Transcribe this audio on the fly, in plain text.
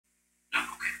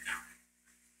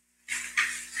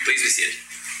electriciel.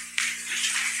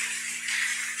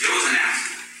 There was an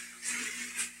accident.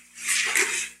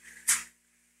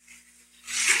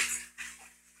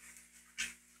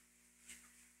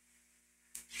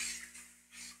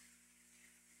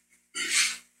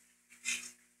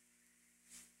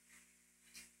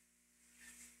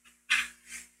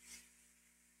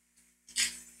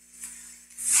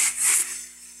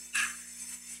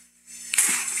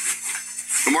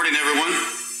 Good morning, everyone.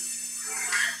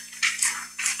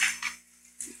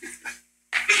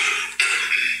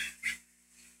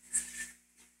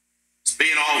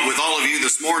 Being with all of you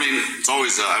this morning,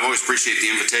 I've always appreciated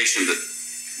the invitation that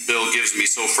Bill gives me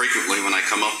so frequently when I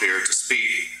come up here to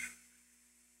speak.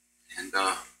 And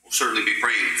we'll certainly be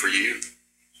praying for you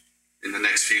in the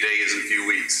next few days and few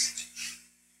weeks.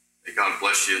 May God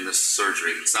bless you in this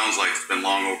surgery. It sounds like it's been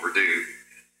long overdue.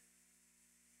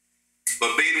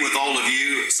 But being with all of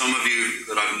you, some of you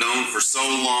that I've known for so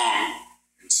long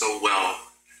and so well,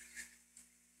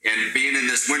 and being in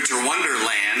this winter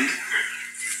wonderland,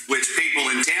 which people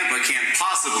in Tampa can't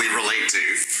possibly relate to.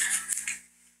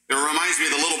 It reminds me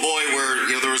of the little boy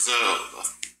where there was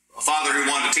a father who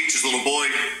wanted to teach his little boy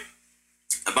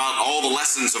about all the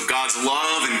lessons of God's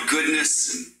love and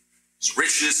goodness and his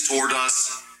richness toward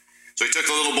us. So he took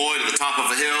the little boy to the top of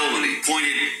a hill and he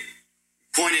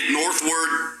pointed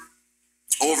northward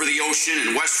over the ocean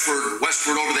and westward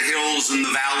over the hills and the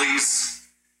valleys,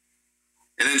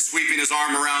 and then sweeping his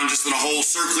arm around just in a whole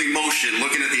circling motion,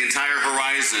 looking at the entire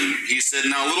horizon. He said,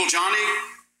 "Now, little Johnny,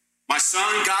 my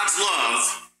son, God's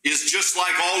love is just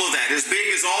like all of that, as big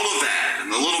as all of that."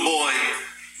 And the little boy,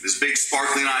 his big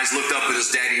sparkling eyes, looked up at his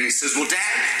daddy and he says, "Well,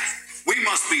 Dad, we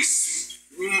must be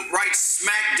right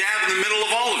smack dab in the middle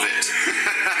of all of it."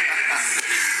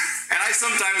 And I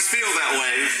sometimes feel that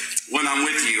way when I'm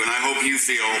with you, and I hope you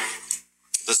feel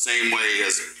the same way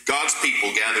as God's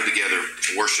people gather together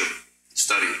to worship,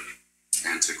 study,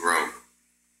 and to grow.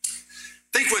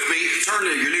 Think with me, turn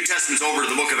your New Testaments over to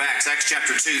the book of Acts, Acts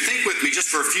chapter 2. Think with me just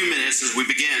for a few minutes as we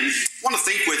begin. I want to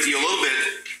think with you a little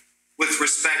bit with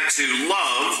respect to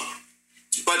love,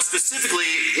 but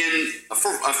specifically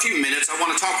for a few minutes, I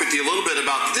want to talk with you a little bit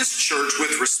about this church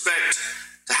with respect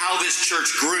to how this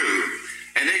church grew.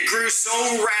 And it grew so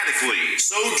radically,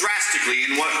 so drastically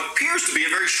in what appears to be a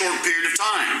very short period of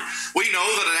time. We know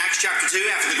that in Acts chapter 2,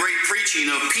 after the great preaching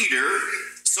of Peter,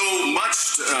 so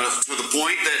much to the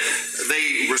point that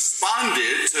they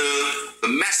responded to the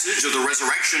message of the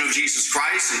resurrection of Jesus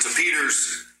Christ and to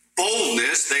Peter's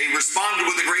boldness, they responded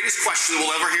with the greatest question that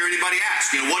we'll ever hear anybody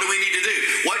ask. What do we need to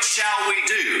do? What shall we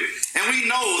do? And we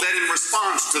know that in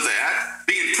response to that,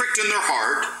 being pricked in their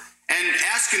heart, and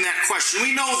asking that question,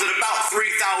 we know that about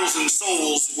 3,000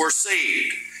 souls were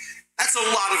saved. That's a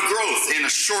lot of growth in a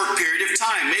short period of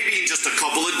time. Maybe in just a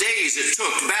couple of days it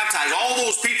took to baptize all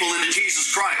those people into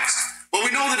Jesus Christ. But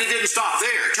we know that it didn't stop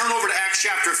there. Turn over to Acts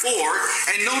chapter 4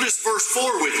 and notice verse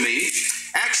 4 with me.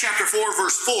 Acts chapter 4,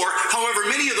 verse 4. "However,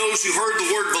 many of those who heard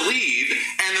the word believed,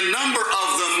 and the number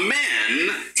of the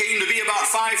men came to be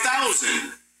about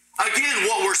 5,000. Again,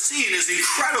 what we're seeing is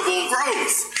incredible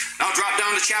growth. Now drop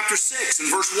down to chapter 6 and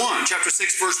verse 1. Chapter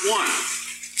 6, verse 1.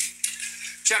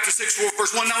 Chapter 6,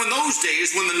 verse 1. "Now in those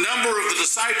days, when the number of the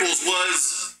disciples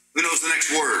was," who knows the next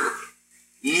word?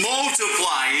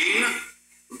 "Multiplying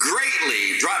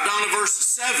greatly." Drop down to verse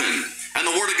 7. "And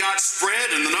the word of God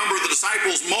spread, and the number of the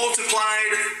disciples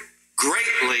multiplied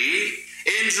greatly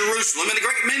in Jerusalem. And a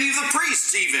great many of the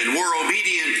priests even were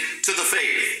obedient to the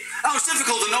faith." Now, it's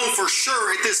difficult to know for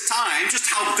sure at this time just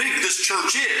how big this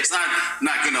church is. I'm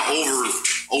not going to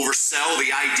oversell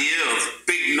the idea of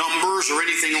big numbers or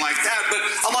anything like that, but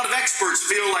a lot of experts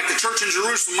feel like the church in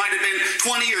Jerusalem might have been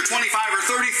 20 or 25 or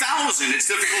 30,000. It's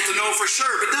difficult to know for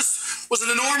sure, but this was an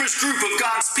enormous group of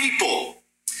God's people,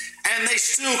 and they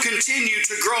still continue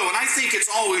to grow. And I think it's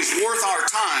always worth our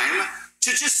time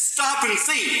to just stop and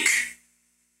think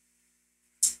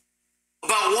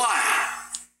about why.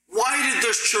 Why did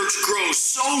this church grow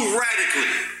so radically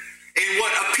in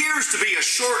what appears to be a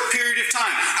short period of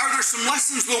time? Are there some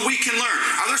lessons that we can learn?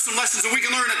 Are there some lessons that we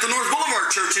can learn at the North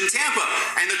Boulevard Church in Tampa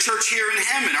and the church here in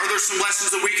Hammond? Are there some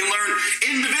lessons that we can learn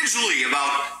individually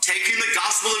about taking the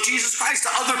gospel of Jesus Christ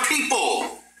to other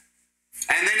people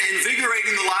and then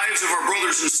invigorating the lives of our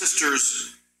brothers and sisters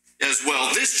as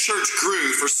well? This church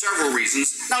grew for several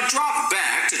reasons. Now drop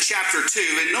back to chapter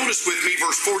 2 and notice with me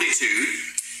verse 42.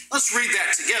 Let's read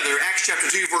that together. Acts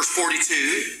chapter 2, verse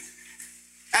 42.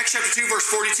 Acts chapter 2, verse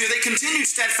 42. "They continued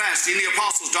steadfastly in the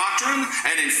apostles' doctrine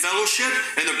and in fellowship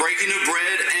and the breaking of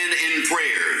bread and in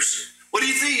prayers." What do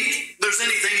you think? There's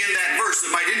anything in that verse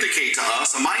that might indicate to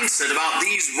us a mindset about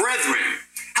these brethren?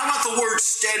 How about the word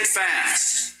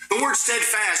steadfast? The word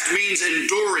steadfast means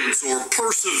endurance or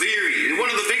persevering. And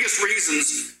one of the biggest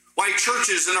reasons why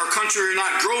churches in our country are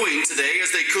not growing today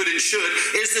as they could and should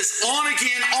is this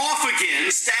on-again, off-again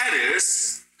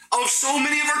status of so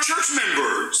many of our church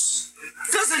members.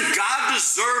 Doesn't God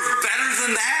deserve better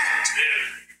than that?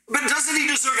 But doesn't he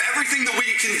deserve everything that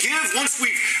we can give once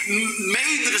we've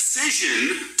made the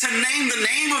decision to name the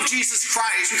name of Jesus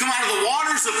Christ? We come out of the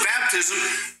waters of baptism.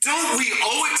 Don't we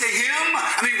owe it to him?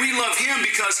 I mean, we love him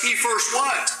because he first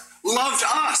what? Loved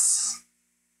us.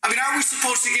 I mean, are we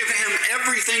supposed to give him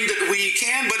everything that we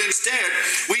can? But instead,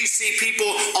 we see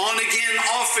people on again,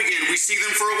 off again. We see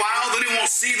them for a while, then we won't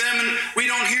see them, and we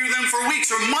don't hear them for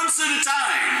weeks or months at a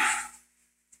time.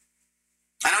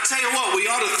 And I'll tell you what, we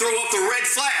ought to throw up the red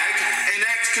flag and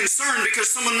act concerned because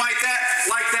someone like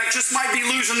that just might be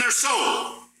losing their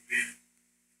soul.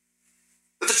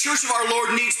 But the church of our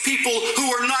Lord needs people who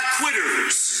are not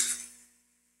quitters.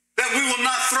 That we will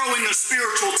not throw in the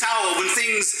spiritual towel when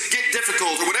things get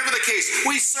difficult or whatever the case.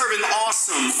 We serve an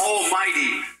awesome,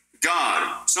 almighty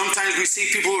God. Sometimes we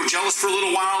see people who are jealous for a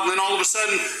little while and then all of a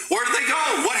sudden, where did they go?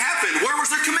 What happened? Where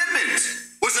was their commitment?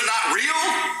 Was it not real?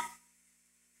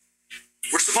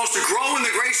 We're supposed to grow in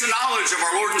the grace and knowledge of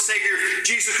our Lord and Savior,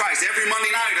 Jesus Christ. Every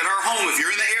Monday night at our home, if you're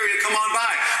in the area, come on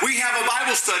by. We have a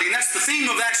Bible study, and that's the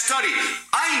theme of that study.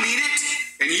 I need it,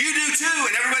 and you do too,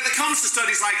 and everybody that comes to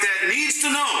studies like that needs to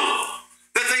know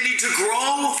that they need to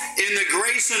grow in the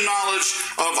grace and knowledge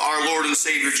of our Lord and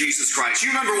Savior, Jesus Christ.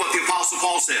 You remember what the Apostle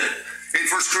Paul said in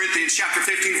 1 Corinthians chapter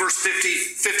 15, verse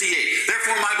 58.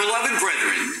 Therefore, my beloved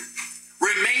brethren,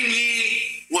 remain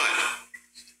ye, what?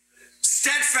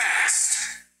 Steadfast,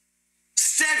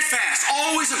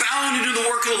 always abounding in the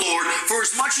work of the Lord, for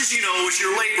as much as you know, as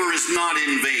your labor is not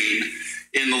in vain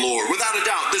in the Lord. Without a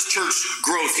doubt, this church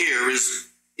growth here is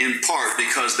in part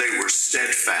because they were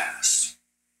steadfast.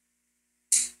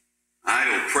 I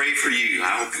will pray for you.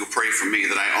 I hope you'll pray for me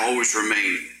that I always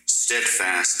remain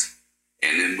steadfast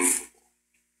and immovable.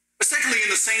 But secondly, in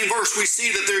the same verse, we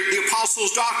see that the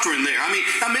apostles' doctrine there. I mean,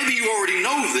 now maybe you already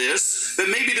know this, but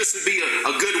maybe this would be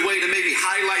a good way to maybe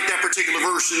highlight that particular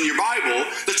verse in your Bible.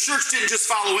 The church didn't just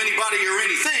follow anybody or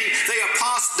anything.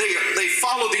 They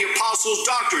followed the apostles'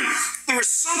 doctrine. There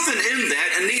was something in that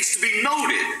and needs to be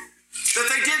noted, that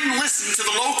they didn't listen to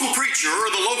the local preacher or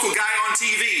the local guy on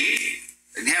TV.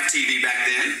 They didn't have TV back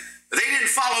then. They didn't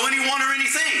follow anyone or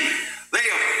anything.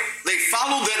 They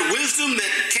followed that wisdom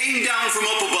that came down from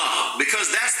up above, because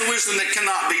that's the wisdom that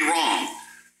cannot be wrong.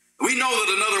 We know that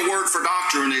another word for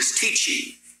doctrine is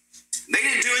teaching. They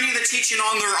didn't do any of the teaching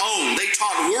on their own. They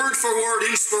taught word for word,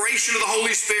 inspiration of the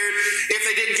Holy Spirit, if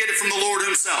they didn't get it from the Lord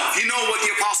himself. You know what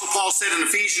the Apostle Paul said in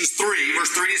Ephesians 3,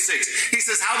 verse 3 to 6. He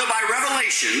says, how that by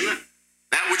revelation,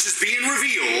 that which is being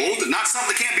revealed, not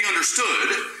something that can't be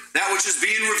understood, that which is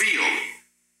being revealed.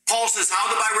 Paul says, how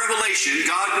that by revelation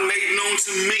God made known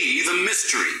to me the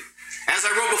mystery, as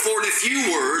I wrote before in a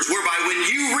few words, whereby when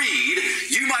you read,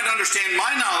 you might understand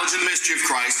my knowledge in the mystery of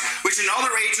Christ, which in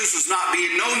other ages was not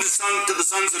being known to the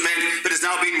sons of men, but is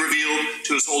now being revealed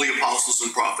to his holy apostles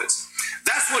and prophets.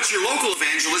 That's what your local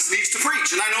evangelist needs to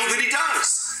preach, and I know that he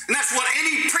does. And that's what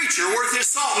any preacher worth his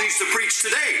salt needs to preach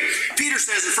today. Peter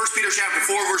says in 1 Peter chapter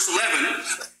 4, verse 11,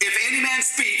 if any man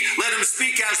speak, let him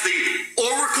speak as the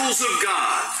oracles of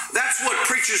God. That's what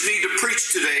preachers need to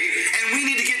preach today, and we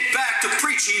need to get back to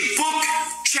preaching book,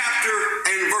 chapter,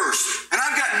 and verse. And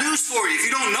I've got news for you. If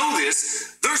you don't know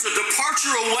this, there's a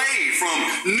departure away from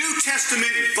New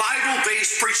Testament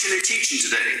Bible-based preaching and teaching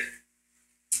today.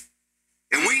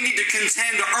 And we need to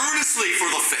contend earnestly for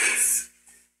the faith,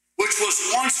 which was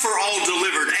once for all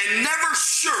delivered, and never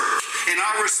shirk in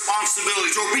our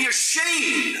responsibilities or be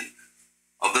ashamed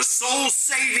of the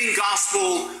soul-saving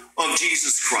gospel of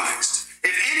Jesus Christ.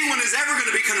 If anyone is ever going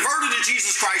to be converted to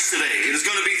Jesus Christ today, it is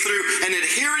going to be through an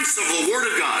adherence of the Word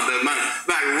of God, that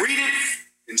might read it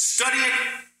and study it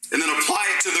and then apply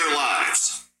it to their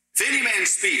lives. If any man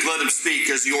speak, let him speak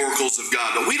as the oracles of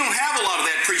God. But we don't have a lot of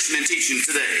that preaching and teaching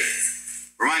today.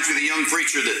 Reminds me of the young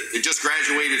preacher that just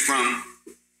graduated from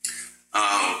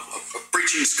a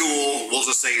preaching school, we'll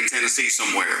just say in Tennessee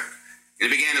somewhere. And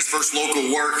he began his first local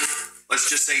work,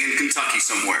 let's just say in Kentucky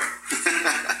somewhere.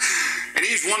 And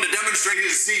he's wanted to demonstrate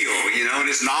his zeal, and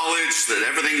his knowledge, that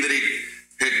everything that he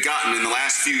had gotten in the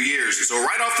last few years. And so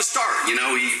right off the start, he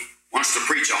wants to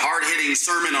preach a hard-hitting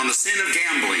sermon on the sin of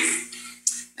gambling.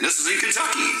 And this is in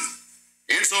Kentucky.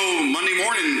 And so Monday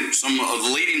morning, some of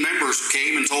the leading members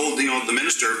came and told, the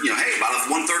minister, hey, about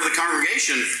 1/3 of the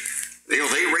congregation, they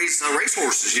race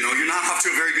racehorses. You're not off to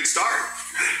a very good start.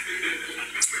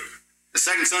 And The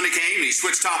second Sunday came and he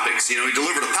switched topics. He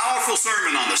delivered a powerful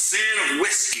sermon on the sin of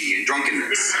whiskey and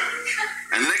drunkenness.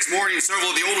 And the next morning,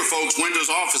 several of the older folks went to his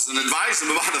office and advised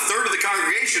him about a third of the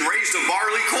congregation raised a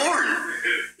barley corn.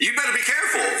 You better be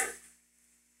careful.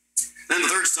 Then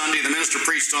the third Sunday, the minister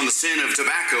preached on the sin of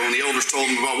tobacco, and the elders told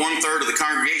him about 1/3 of the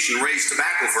congregation raised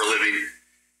tobacco for a living.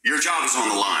 Your job is on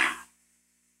the line.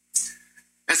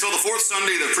 And so the fourth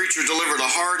Sunday, the preacher delivered a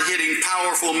hard-hitting,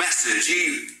 powerful message.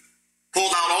 He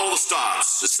pulled out all the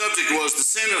stops. The subject was the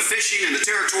sin of fishing in the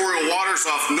territorial waters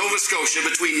off Nova Scotia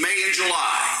between May and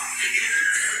July.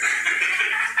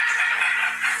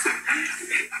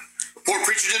 The poor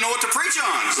preacher didn't know what to preach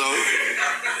on, so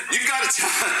you've got to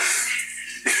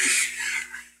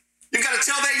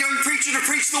tell that young preacher to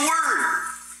preach the word.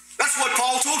 That's what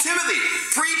Paul told Timothy.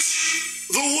 Preach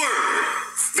the word.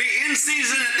 Be in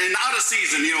season and out of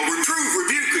season. Reprove,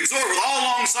 rebuke, exhort with all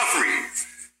long suffering.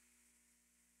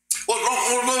 Well,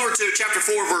 we'll go over to chapter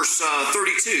 4, verse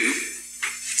 32.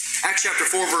 Acts chapter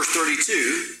 4, verse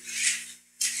 32.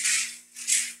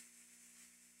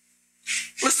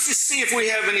 Let's just see if we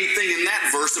have anything in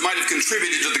that verse that might have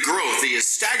contributed to the growth, the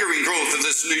staggering growth of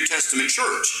this New Testament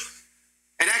church.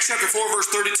 In Acts chapter 4, verse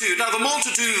 32, now the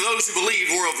multitude of those who believed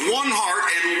were of one heart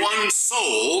and one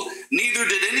soul. Neither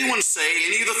did anyone say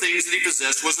any of the things that he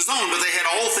possessed was his own, but they had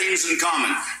all things in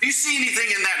common. Do you see anything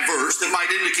in that verse that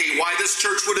might indicate why this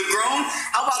church would have grown?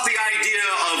 How about the idea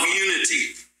of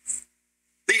unity?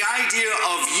 The idea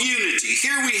of unity.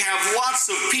 Here we have lots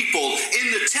of people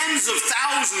in the tens of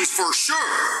thousands for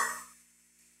sure.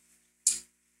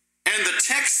 And the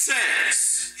text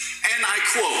says, and I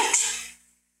quote,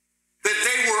 that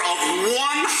they were of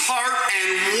one heart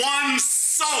and one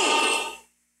soul.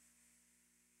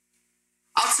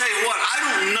 I'll tell you what, I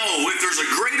don't know if there's a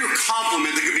greater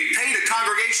compliment that could be paid a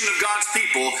congregation of God's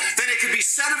people than it could be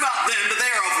said about them that they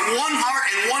are of one heart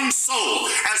and one soul,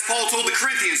 as Paul told the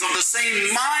Corinthians, of the same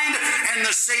mind and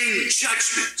the same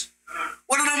judgment.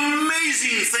 What an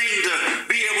amazing thing to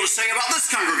be able to say about this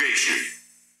congregation.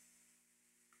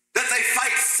 That they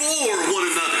fight for one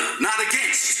another, not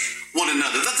against one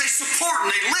another. That they support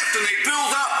and they lift and they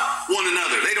build up one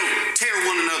another. They don't tear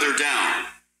one another down.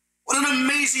 What an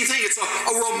amazing thing. It's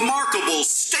a remarkable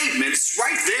statement. It's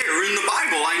right there in the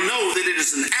Bible. I know that it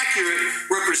is an accurate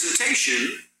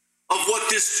representation of what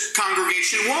this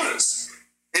congregation was.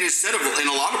 And instead of, in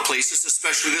a lot of places,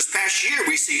 especially this past year,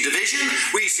 we see division,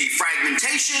 we see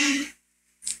fragmentation.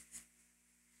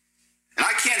 And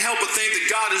I can't help but think that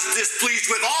God is displeased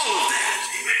with all of that.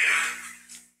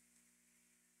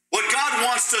 What God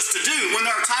wants us to do when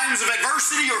there are times of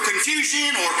adversity or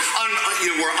confusion or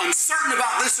we're uncertain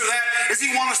about this or that is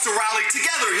He wants us to rally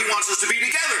together. He wants us to be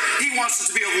together. He wants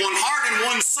us to be of one heart and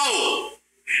one soul.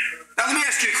 Now let me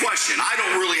ask you a question. I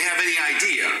don't really have any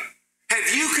idea.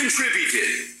 Have you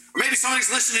contributed? Or maybe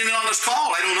somebody's listening in on this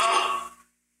call. I don't know.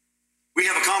 We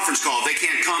have a conference call. If they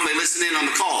can't come, they listen in on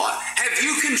the call. Have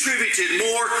you contributed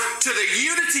more to the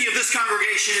unity of this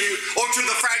congregation or to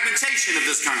the fragmentation of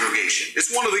this congregation?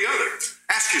 It's one or the other.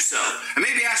 Ask yourself. And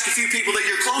maybe ask a few people that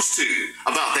you're close to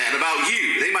about that, about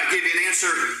you. They might give you an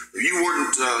answer you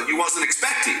wasn't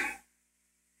expecting.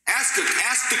 Ask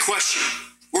the question.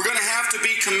 We're going to have to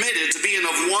be committed to being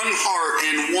of one heart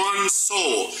and one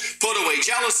soul. Put away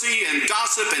jealousy and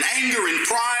gossip and anger and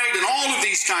pride and all of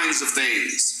these kinds of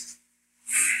things.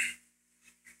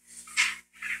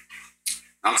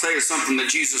 I'll tell you something that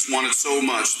Jesus wanted so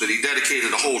much that He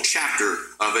dedicated a whole chapter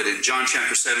of it in John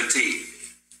chapter 17.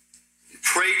 He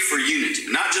prayed for unity,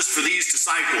 not just for these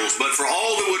disciples, but for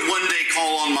all that would one day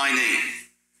call on my name.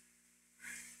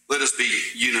 Let us be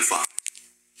unified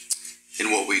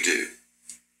in what we do.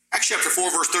 Acts chapter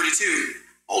 4, verse 32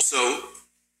 also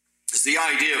is the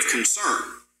idea of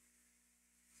concern.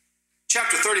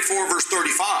 Chapter 34, verse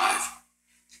 35.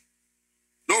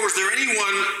 Nor was there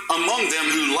anyone among them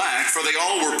who lacked, for they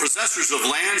all were possessors of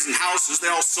lands and houses.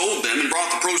 They all sold them and brought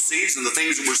the proceeds and the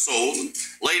things that were sold and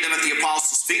laid them at the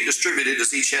apostles' feet, distributed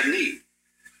as each had need.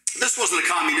 This wasn't a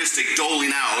communistic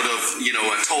doling out of,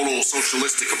 a total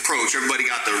socialistic approach. Everybody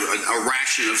got a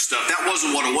ration of stuff. That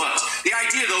wasn't what it was. The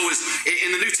idea, though, is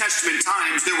in the New Testament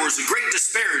times, there was a great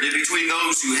disparity between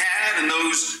those who had and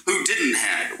those who didn't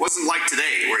have. It wasn't like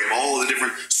today, where you have all the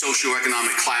different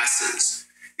socioeconomic classes.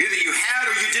 Either you had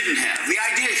or you didn't have. The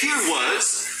idea here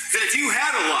was that if you had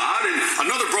a lot and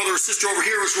another brother or sister over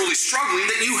here was really struggling,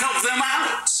 that you helped them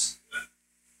out.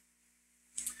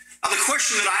 Now, the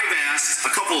question that I've asked a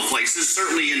couple of places,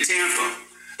 certainly in Tampa,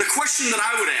 the question that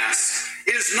I would ask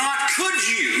is not, could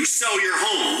you sell your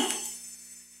home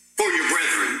for your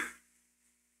brethren,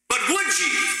 but would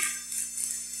you?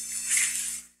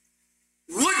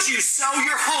 Would you sell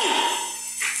your home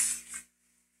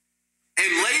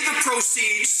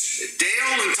proceeds at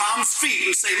Dale and Tom's feet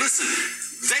and say, listen,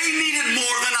 they need it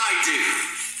more than I do.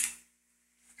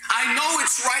 I know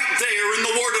it's right there in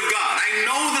the Word of God. I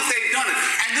know that they've done it.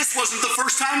 And this wasn't the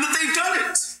first time that they've done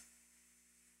it.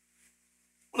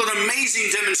 What an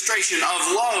amazing demonstration of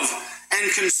love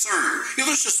and concern.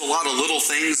 There's just a lot of little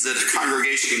things that a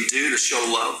congregation can do to show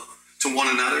love to one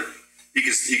another. You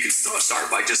can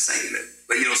start by just saying it.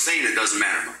 But saying it doesn't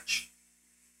matter much.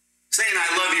 Saying I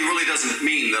love you really doesn't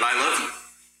mean that I love you.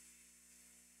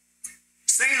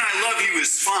 Saying I love you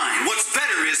is fine. What's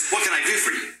better is, what can I do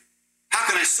for you? How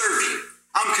can I serve you?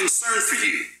 I'm concerned for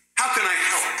you. How can I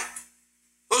help?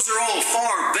 Those are all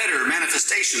far better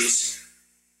manifestations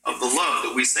of the love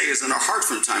that we say is in our heart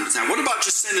from time to time. What about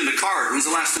just sending a card? When's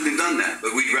the last time you've done that?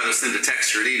 But we'd rather send a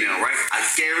text or an email, right? I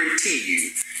guarantee you,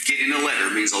 getting a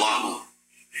letter means a lot more.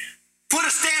 Put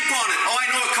a stamp on it. Oh, I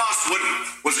know it costs, what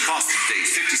does it cost these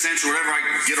days? 50 cents or whatever. I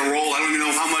get a roll. I don't even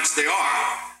know how much they are.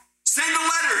 Send a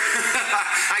letter.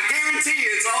 I guarantee you,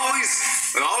 it's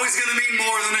always going to mean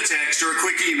more than a text or a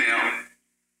quick email.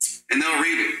 And they'll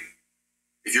read it.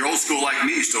 If you're old school like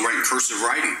me, you still write in cursive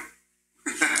writing.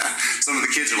 Some of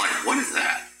the kids are like, what is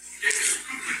that?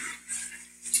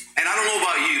 And I don't know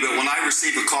about you, but when I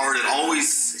receive a card, it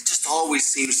just always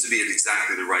seems to be at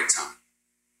exactly the right time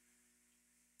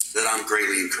that I'm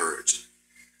greatly encouraged.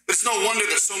 But it's no wonder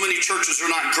that so many churches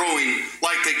are not growing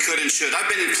like they could and should.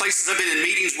 I've been in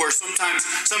meetings where sometimes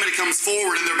somebody comes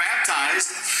forward and they're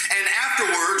baptized, and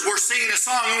afterwards we're singing a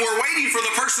song and we're waiting for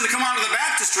the person to come out of the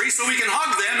baptistry so we can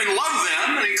hug them and love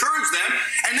them and encourage them,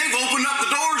 and they've opened up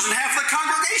the doors and half the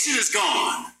congregation is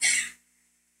gone.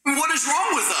 What is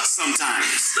wrong with us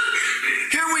sometimes?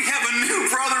 Here we have a new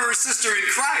brother or sister in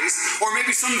Christ, or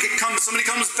maybe somebody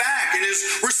comes back and is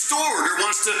restored or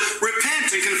wants to repent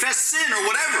and confess sin or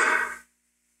whatever.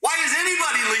 Why is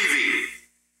anybody leaving?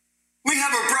 We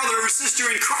have a brother or sister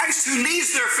in Christ who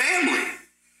needs their family.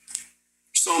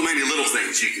 So many little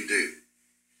things you can do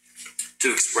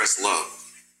to express love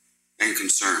and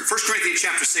concern. 1 Corinthians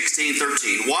chapter 16,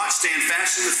 13. Watch, stand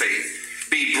fast in the faith.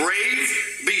 Be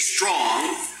brave, be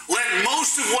strong. Let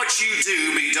most of what you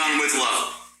do be done with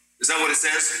love. Is that what it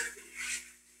says?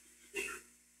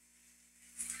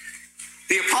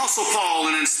 The Apostle Paul,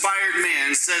 an inspired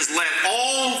man, says, let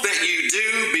all that you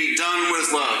do be done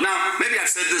with love. Now, maybe I've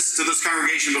said this to this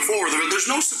congregation before. There's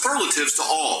no superlatives to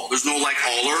all. There's no like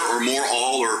aller or more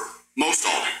all or most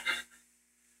all.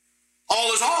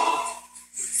 All is all.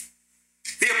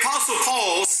 The Apostle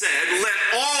Paul said, let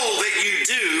all that you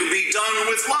do be done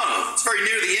with love. It's very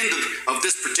near the end of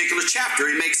this particular chapter.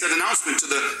 He makes that announcement to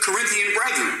the Corinthian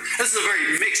brethren. This is a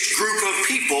very mixed group of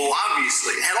people,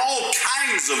 obviously. Had all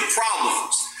kinds of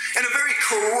problems. And a very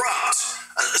corrupt,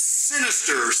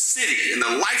 sinister city. And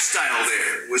the lifestyle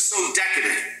there was so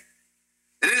decadent.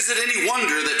 And is it any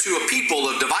wonder that to a people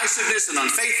of divisiveness and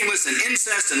unfaithfulness and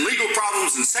incest and legal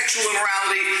problems and sexual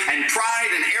immorality and pride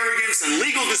and arrogance and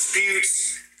legal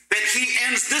disputes, that he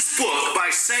ends this book by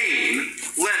saying,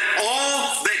 let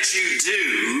all that you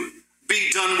do be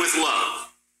done with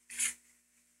love.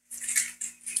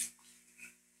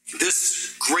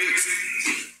 This great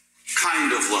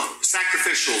kind of love,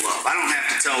 sacrificial love. I don't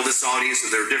have to tell this audience that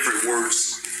there are different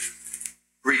words,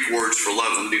 Greek words for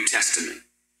love in the New Testament.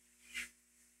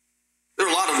 There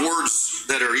are a lot of words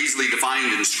that are easily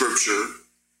defined in Scripture,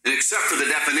 and except for the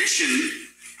definition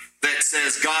that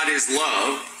says God is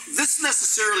love, this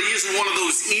necessarily isn't one of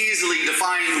those easily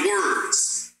defined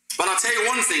words. But I'll tell you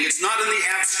one thing, it's not in the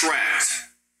abstract.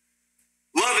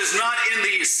 Love is not in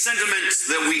the sentiments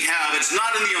that we have. It's not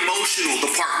in the emotional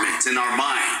department in our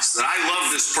minds, that I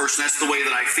love this person, that's the way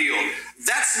that I feel.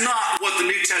 That's not what the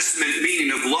New Testament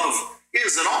meaning of love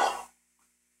is at all.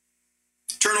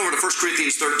 Turn over to 1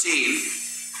 Corinthians 13.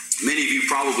 Many of you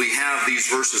probably have these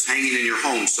verses hanging in your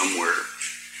home somewhere,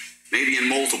 maybe in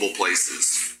multiple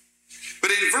places. But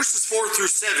in verses 4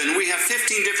 through 7, we have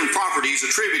 15 different properties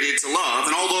attributed to love.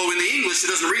 And although in the English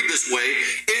it doesn't read this way,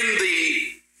 in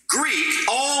the Greek,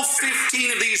 all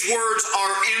 15 of these words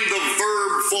are in the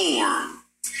verb form.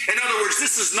 In other words,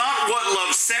 this is not what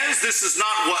love says. This is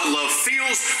not what love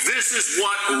feels. This is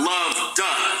what love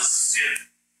does.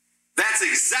 That's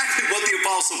exactly what the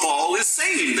Apostle Paul is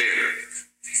saying there.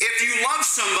 If you love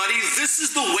somebody, this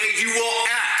is the way you will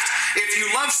act. If you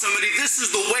love somebody, this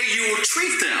is the way you will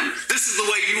treat them. This is the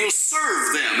way you will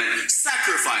serve them and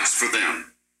sacrifice for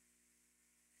them.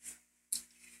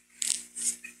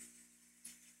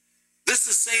 This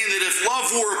is saying that if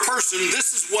love were a person,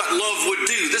 this is what love would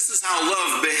do. This is how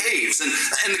love behaves. And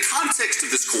the context of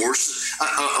this course,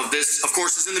 of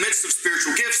course, is in the midst of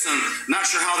spiritual gifts. I'm not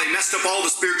sure how they messed up all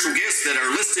the spiritual gifts that are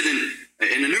listed and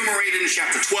enumerated in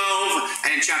chapter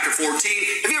 12 and chapter 14.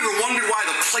 Have you ever wondered why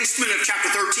the placement of chapter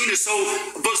 13 is so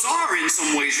bizarre in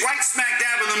some ways? Right smack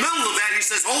dab in the middle of that, he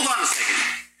says, hold on a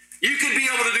second. You could be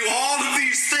able to do all of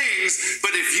these things,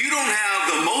 but if you don't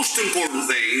have the most important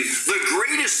thing, the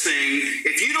greatest thing,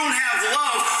 if you don't have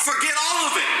love, forget all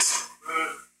of it.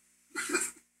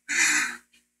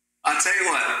 I tell you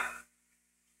what,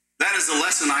 that is a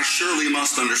lesson I surely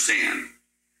must understand.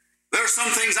 There are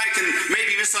some things I can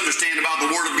maybe misunderstand about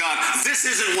the Word of God. This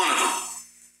isn't one of them.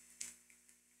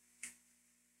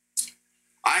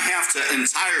 I have to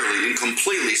entirely and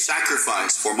completely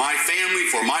sacrifice for my family,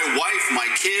 for my wife, my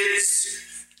kids.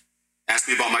 Ask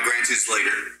me about my grandkids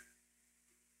later.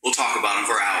 We'll talk about them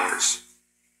for hours.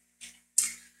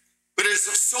 But it's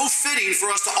so fitting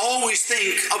for us to always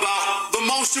think about the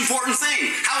most important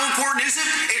thing. How important is it?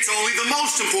 It's only the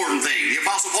most important thing. The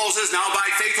Apostle Paul says, now by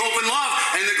faith, hope, and love.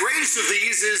 And the greatest of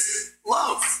these is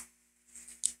love.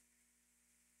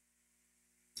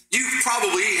 You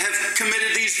probably have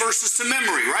committed these verses to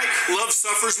memory, right? Love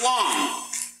suffers long.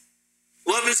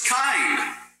 Love is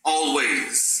kind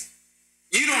always.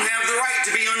 You don't have the right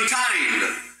to be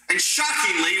unkind. And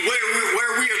shockingly,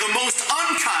 where we are the most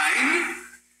unkind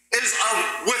is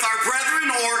with our brethren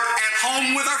or at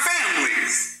home with our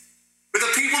families, with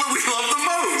the people that we love the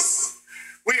most.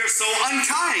 We are so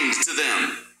unkind to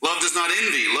them. Love does not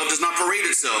envy. Love does not parade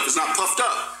itself. Is not puffed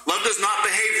up. Love does not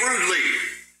behave rudely.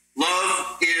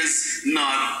 Love is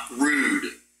not rude.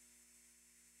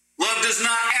 Love does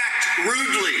not act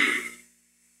rudely.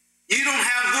 You don't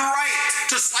have the right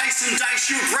to slice and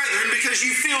dice your brethren because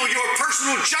you feel your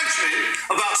personal judgment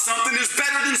about something is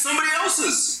better than somebody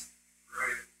else's.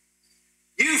 Right.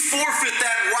 You forfeit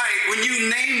that right when you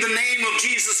name the name of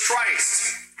Jesus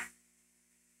Christ.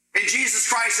 And Jesus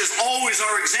Christ is always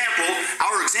our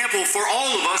example for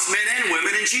all of us, men and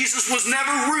women, and Jesus was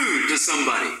never rude to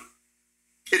somebody.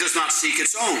 It does not seek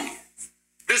its own.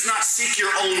 It does not seek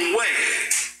your own way.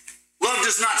 Love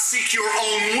does not seek your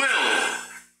own will.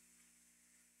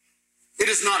 It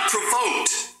is not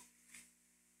provoked.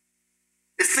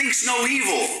 It thinks no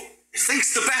evil. It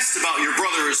thinks the best about your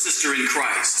brother or sister in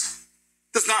Christ.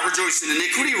 It does not rejoice in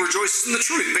iniquity. It rejoices in the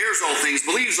truth. It bears all things,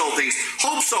 believes all things,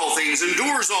 hopes all things,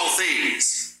 endures all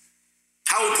things.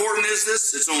 How important is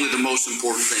this? It's only the most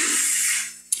important thing.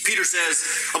 Peter says,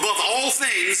 above all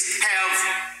things have,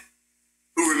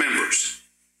 who remembers?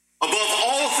 Above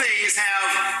all things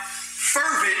have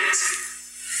fervent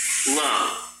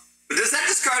love. But does that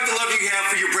describe the love you have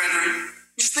for your brethren?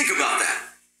 Just think about that.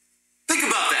 Think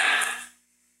about that.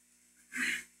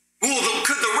 Well,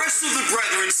 could the rest of the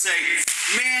brethren say,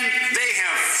 man, they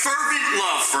have fervent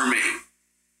love for me?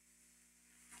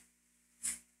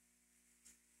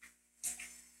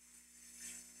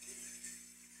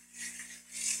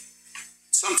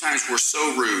 Sometimes we're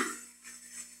so rude,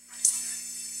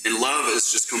 and love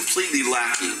is just completely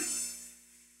lacking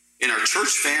in our church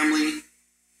family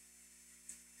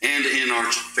and in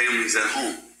our families at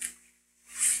home.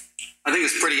 I think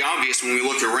it's pretty obvious when we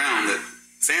look around that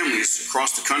families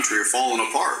across the country are falling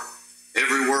apart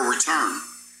everywhere we turn.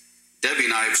 Debbie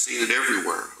and I have seen it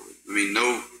everywhere. I mean,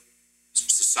 no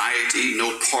society,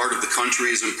 no part of the country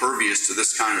is impervious to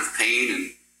this kind of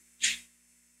pain.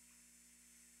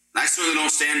 And I certainly don't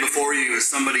stand before you as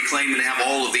somebody claiming to have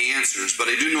all of the answers, but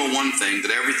I do know one thing, that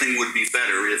everything would be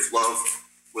better if love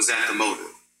was at the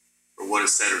motive for what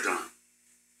is said or done.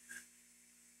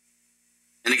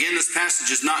 And again, this passage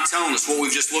is not telling us what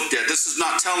we've just looked at. This is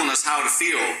not telling us how to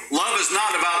feel. Love is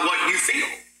not about what you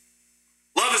feel.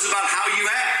 Love is about how you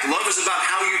act. Love is about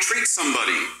how you treat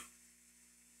somebody.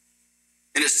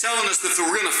 And it's telling us that if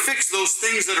we're going to fix those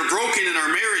things that are broken in our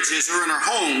marriages or in our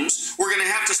homes, we're going to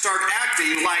have to start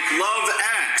acting like love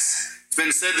acts. It's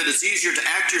been said that it's easier to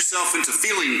act yourself into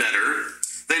feeling better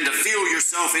than to feel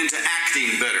yourself into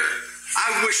acting better.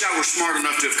 I wish I were smart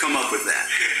enough to have come up with that.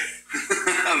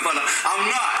 But I'm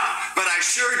not. But I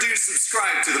sure do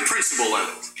subscribe to the principle of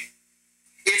it.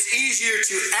 It's easier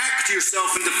to act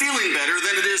yourself into feeling better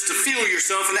than it is to feel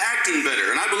yourself into acting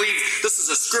better. And I believe this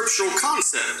is a scriptural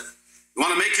concept. You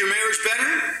want to make your marriage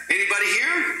better? Anybody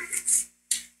here?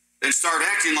 Then start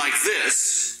acting like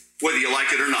this, whether you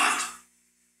like it or not.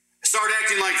 Start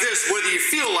acting like this, whether you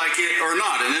feel like it or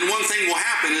not. And then one thing will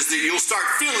happen is that you'll start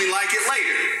feeling like it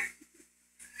later.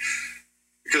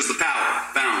 Because the power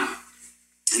found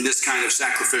in this kind of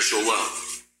sacrificial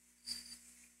love.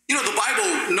 You know, the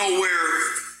Bible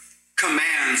nowhere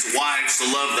commands wives to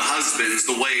love the husbands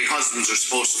the way husbands are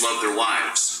supposed to love their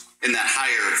wives in that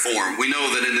higher form. We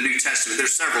know that in the New Testament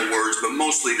there's several words, but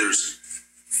mostly there's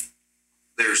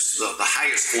the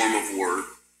highest form of word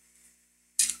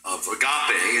of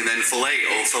agape, and then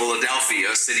phileo,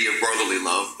 Philadelphia, city of brotherly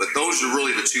love. But those are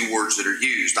really the two words that are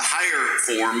used. The higher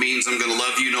form means I'm going to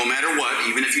love you no matter what,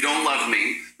 even if you don't love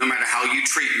me, no matter how you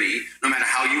treat me, no matter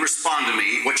how you respond to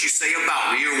me, what you say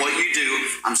about me or what you do,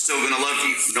 I'm still going to love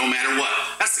you no matter what.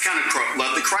 That's the kind of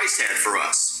love that Christ had for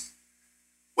us.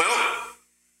 Well,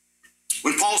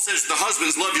 when Paul says the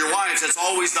husbands love your wives, that's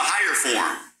always the higher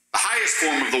form, the highest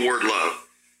form of the word love.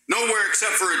 Nowhere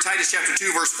except for in Titus chapter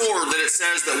 2, verse 4, that it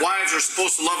says that wives are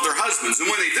supposed to love their husbands. And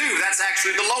when they do, that's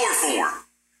actually the lower form.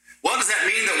 Well, does that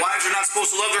mean that wives are not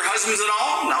supposed to love their husbands at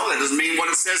all? No, that doesn't mean what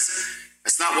it says.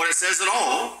 That's not what it says at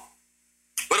all.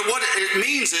 But what it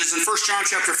means is in 1 John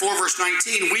chapter 4, verse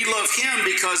 19, we love him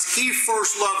because he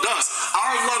first loved us.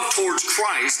 Our love towards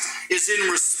Christ is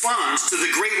in response to the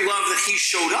great love that he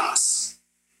showed us.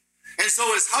 And so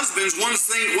as husbands, one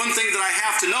thing that I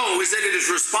have to know is that I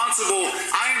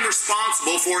am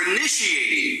responsible for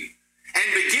initiating and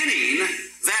beginning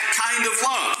that kind of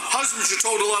love. Husbands are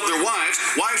told to love their wives.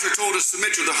 Wives are told to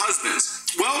submit to their husbands.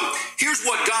 Well, here's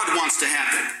what God wants to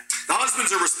happen. The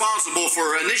husbands are responsible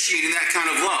for initiating that kind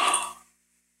of love.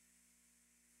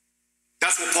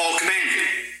 That's what Paul commanded.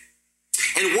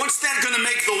 And what's that going to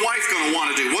make the wife going to want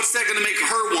to do? What's that going to make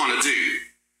her want to do?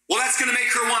 Well, that's going to make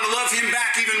her want to love him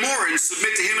back even more and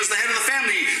submit to him as the head of the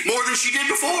family more than she did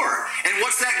before. And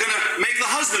what's that going to make the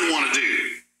husband want to do?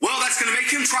 Well, that's going to make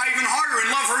him try even harder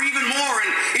and love her even more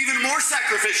and even more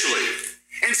sacrificially.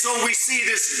 And so we see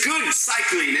this good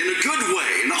cycling in a good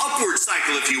way, an upward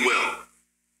cycle, if you will.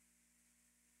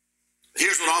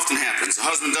 Here's what often happens. The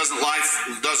husband doesn't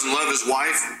love his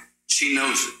wife. She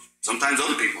knows it. Sometimes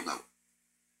other people know it.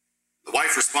 The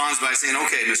wife responds by saying,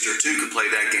 okay, Mr. Two can play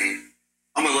that game.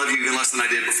 I'm going to love you even less than I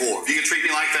did before. If you can treat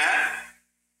me like that,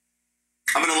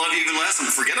 I'm going to love you even less. I'm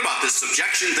going to forget about this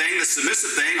subjection thing, this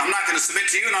submissive thing. I'm not going to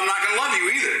submit to you, and I'm not going to love you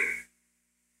either.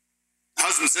 The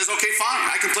husband says, okay,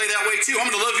 fine, I can play that way too. I'm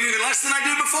going to love you even less than I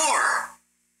did before.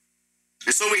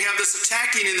 And so we have this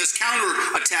attacking and this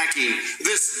counter-attacking,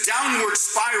 this downward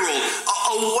spiral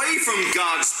away from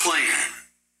God's plan.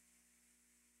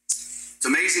 It's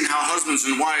amazing how husbands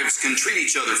and wives can treat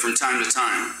each other from time to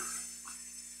time.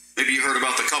 Maybe you heard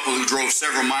about the couple who drove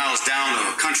several miles down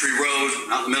a country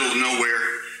road out in the middle of nowhere,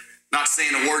 not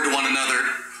saying a word to one another.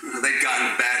 They'd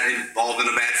gotten involved in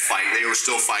a bad fight. They were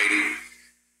still fighting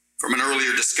from an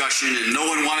earlier discussion, and no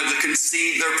one wanted to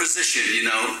concede their position, you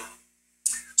know.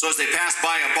 So as they passed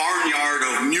by a barnyard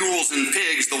of mules and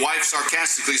pigs, the wife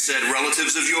sarcastically said,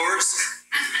 relatives of yours?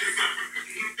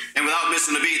 And without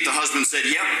missing a beat, the husband said,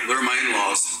 yep, they're my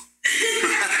in-laws.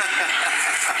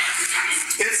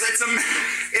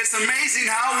 It's amazing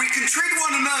how we can treat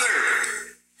one another.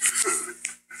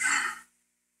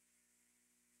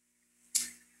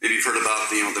 Maybe you've heard about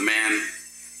the man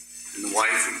and the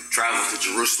wife who traveled to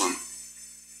Jerusalem,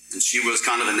 and she was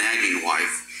kind of a nagging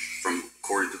wife,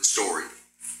 according to the story.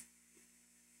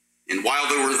 And while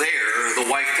they were there, the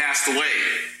wife passed away,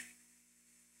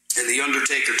 and the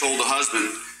undertaker told the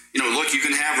husband, look, you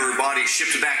can have her body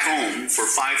shipped back home for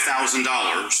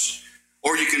 $5,000.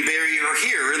 Or you can bury her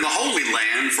here in the Holy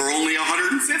Land for only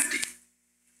 $150.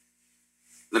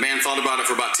 The man thought about it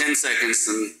for about 10 seconds,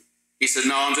 and he said,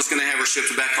 no, I'm just going to have her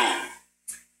shipped back home.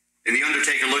 And the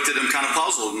undertaker looked at him kind of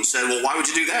puzzled and said, well, why would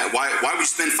you do that? Why would you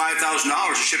spend $5,000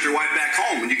 to ship your wife back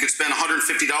home when you could spend $150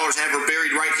 to have her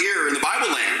buried right here in the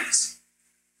Bible lands?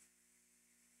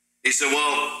 He said,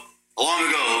 well, long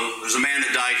ago, there's a man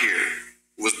that died here,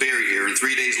 was buried here, and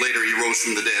 3 days later he rose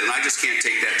from the dead, and I just can't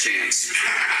take that chance.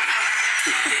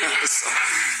 So,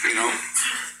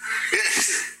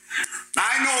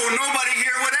 I know nobody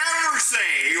here would ever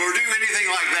say or do anything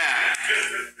like that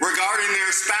regarding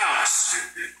their spouse,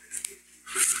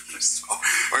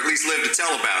 or at least live to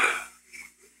tell about it.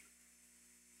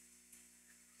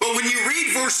 But when you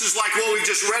read verses like what we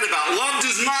just read about, love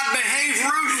does not behave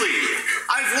rudely.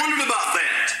 I've wondered about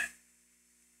that.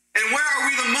 And where are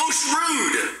we the most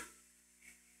rude?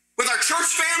 With our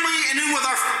church family and then with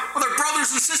our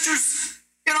brothers and sisters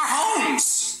in our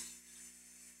homes.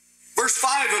 Verse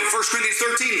 5 of 1 Corinthians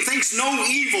 13, thinks no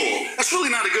evil. That's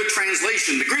really not a good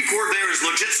translation. The Greek word there is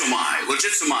logizomai.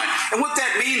 And what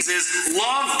that means is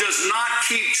love does not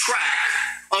keep track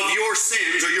of your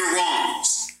sins or your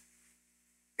wrongs.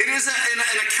 It is an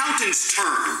accountant's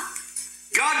term.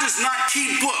 God does not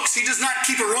keep books. He does not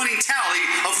keep a running tally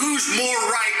of who's more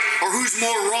right or who's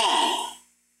more wrong.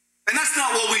 And that's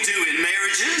not what we do in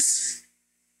marriages.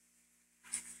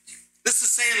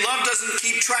 saying love doesn't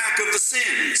keep track of the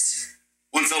sins.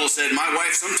 One fellow said, my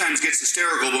wife sometimes gets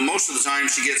hysterical, but most of the time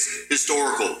she gets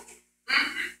historical.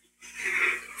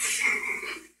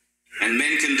 And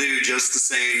men can do just the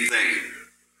same thing.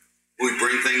 We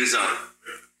bring things up.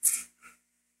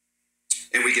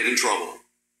 And we get in trouble.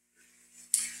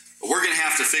 But we're going to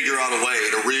have to figure out a way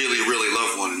to really, really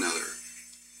love one another.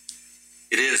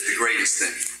 It is the greatest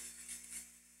thing.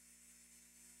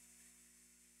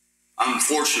 I'm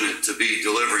fortunate to be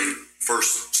delivering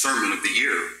first sermon of the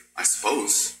year, I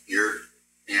suppose, here.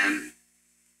 And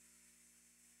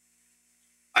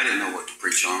I didn't know what to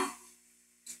preach on.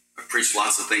 I preached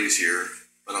lots of things here,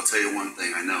 but I'll tell you one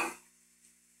thing I know.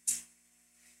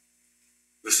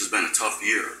 This has been a tough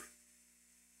year.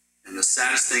 And the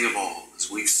saddest thing of all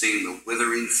is we've seen the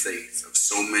withering faith of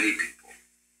so many people.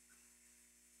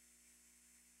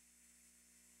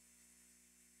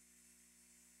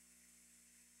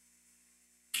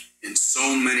 In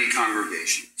so many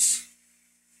congregations,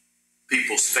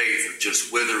 people's faith are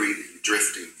just withering and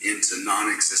drifting into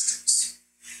non-existence.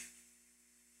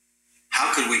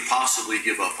 How could we possibly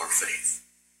give up our faith?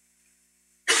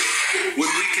 When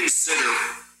we consider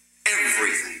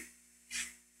everything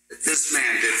that this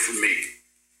man did for me,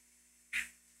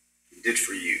 he did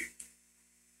for you,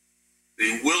 that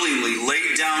he willingly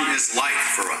laid down his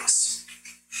life for us.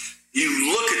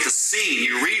 You look at the scene,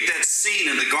 you read that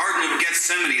scene in the Garden of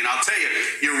Gethsemane, and I'll tell you,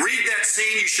 you read that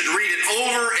scene, you should read it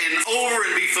over and over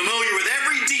and be familiar with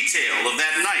every detail of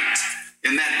that night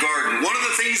in that garden. One of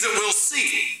the things that we'll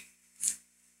see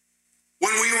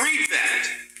when we read that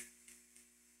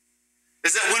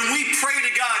is that when we pray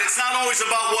to God, it's not always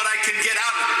about what I can get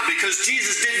out of it, because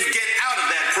Jesus didn't get out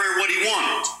of that prayer what he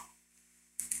wanted.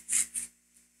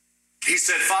 He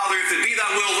said, Father, if it be thy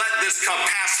will, let this cup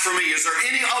pass from me. Is there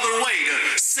any other way to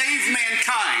save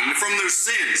mankind from their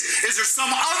sins? Is there some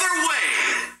other way?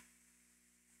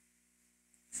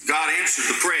 God answered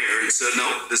the prayer and said,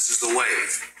 no, this is the way.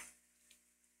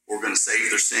 We're going to save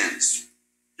their sins.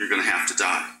 You're going to have to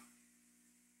die.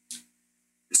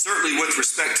 And certainly with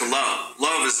respect to love,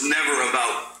 love is never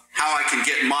about how I can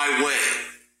get my way.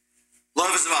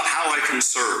 Love is about how I can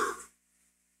serve.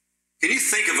 Can you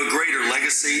think of a greater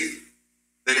legacy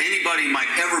that anybody might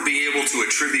ever be able to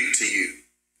attribute to you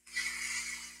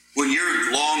when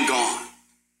you're long gone?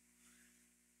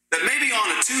 That maybe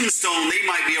on a tombstone they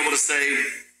might be able to say,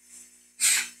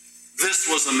 this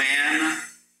was a man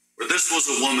or this was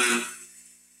a woman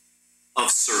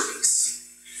of service.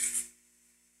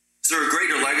 Is there a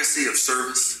greater legacy of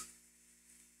service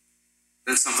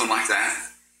than something like that?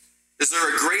 Is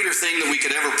there a greater thing that we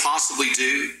could ever possibly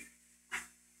do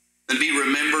and be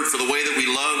remembered for the way that we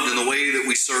loved and the way that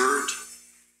we served?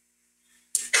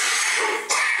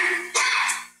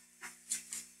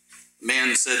 A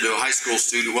man said to a high school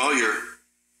student, well, your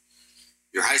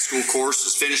high school course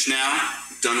is finished now.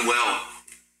 You've done well.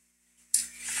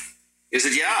 He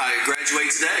said, yeah, I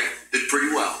graduated today. Did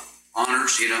pretty well.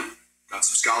 Honors, got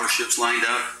some scholarships lined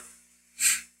up.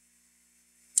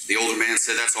 The older man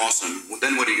said, that's awesome. Well,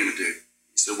 then what are you going to do?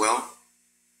 He said, well,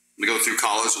 I'm going to go through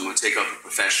college. I'm going to take up a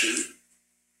profession,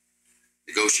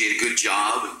 negotiate a good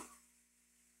job. And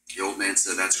the old man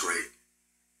said, that's great.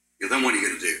 Then what are you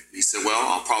going to do? He said, well,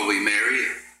 I'll probably marry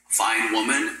a fine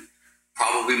woman,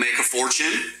 probably make a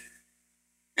fortune,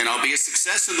 and I'll be a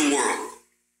success in the world.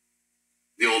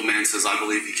 The old man says, I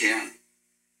believe you can.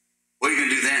 What are you going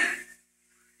to do then?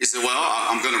 He said, well,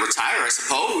 I'm going to retire, I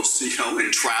suppose,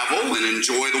 and travel and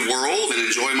enjoy the world and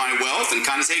enjoy my wealth and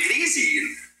kind of take it easy.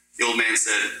 And the old man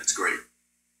said, that's great.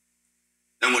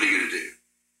 Then what are you going to do?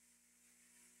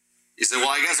 He said, well,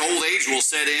 I guess old age will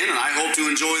set in, and I hope to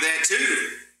enjoy that too.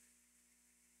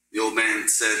 The old man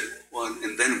said, well,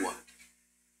 and then what?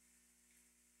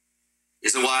 He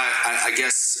said, well, I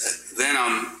guess then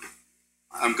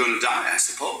I'm going to die, I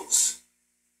suppose.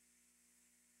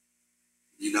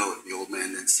 You know what the old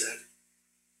man then said.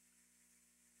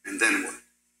 And then what?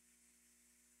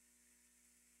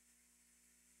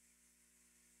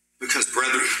 Because,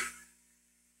 brethren,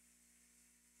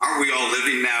 aren't we all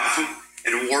living now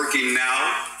and working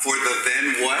now for the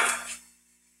then what?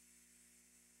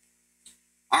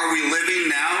 Are we living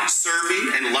now,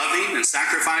 serving and loving and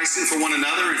sacrificing for one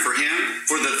another and for him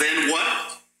for the then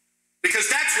what? Because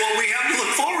that's what we have to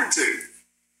look forward to.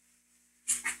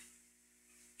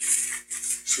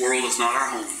 This world is not our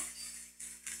home.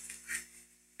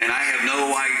 And I have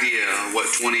no idea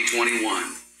what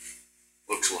 2021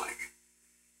 looks like.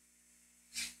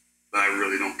 But I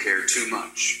really don't care too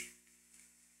much,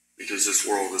 because this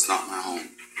world is not my home.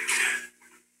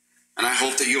 And I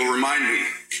hope that you'll remind me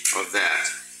of that,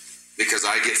 because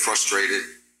I get frustrated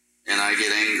and I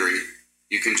get angry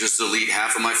You can just delete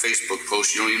half of my Facebook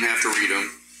posts. You don't even have to read them.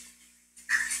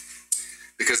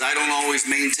 Because I don't always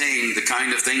maintain the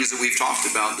kind of things that we've talked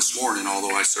about this morning,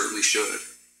 although I certainly should.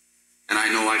 And I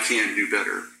know I can do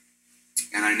better.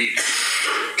 And I need to.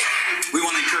 We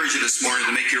want to encourage you this morning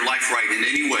to make your life right in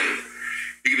any way.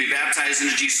 You can be baptized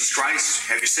into Jesus Christ,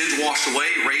 have your sins washed away,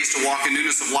 raised to walk in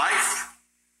newness of life,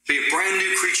 be a brand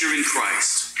new creature in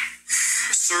Christ,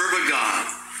 serve a God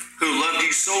who loved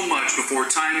you so much before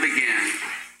time began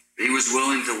that he was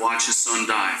willing to watch his son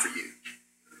die for you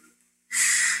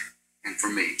and for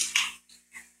me.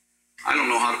 I don't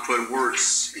know how to put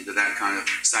words into that kind of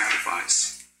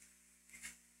sacrifice.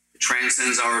 It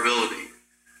transcends our ability.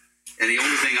 And the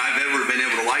only thing I've ever been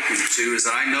able to liken it to is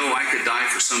that I know I could die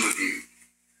for some of you,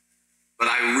 but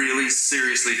I really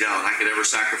seriously doubt I could ever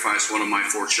sacrifice one of my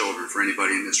 4 children for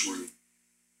anybody in this room.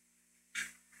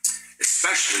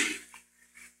 Especially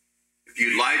if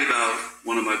you'd lied about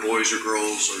one of my boys or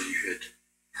girls, or you had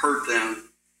hurt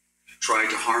them, tried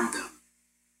to harm them.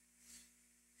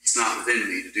 It's not within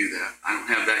me to do that. I don't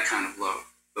have that kind of love.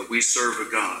 But we serve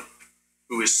a God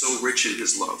who is so rich in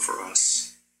his love for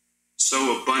us,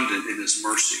 so abundant in his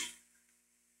mercy.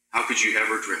 How could you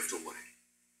ever drift away?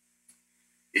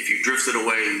 If you drifted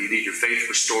away, you need your faith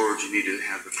restored. You need to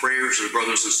have the prayers of the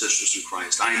brothers and sisters in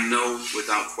Christ. I know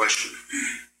without question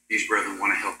these brethren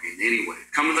want to help you in any way.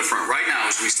 Come to the front right now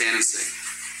as we stand and sing.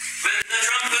 When the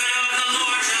trumpet of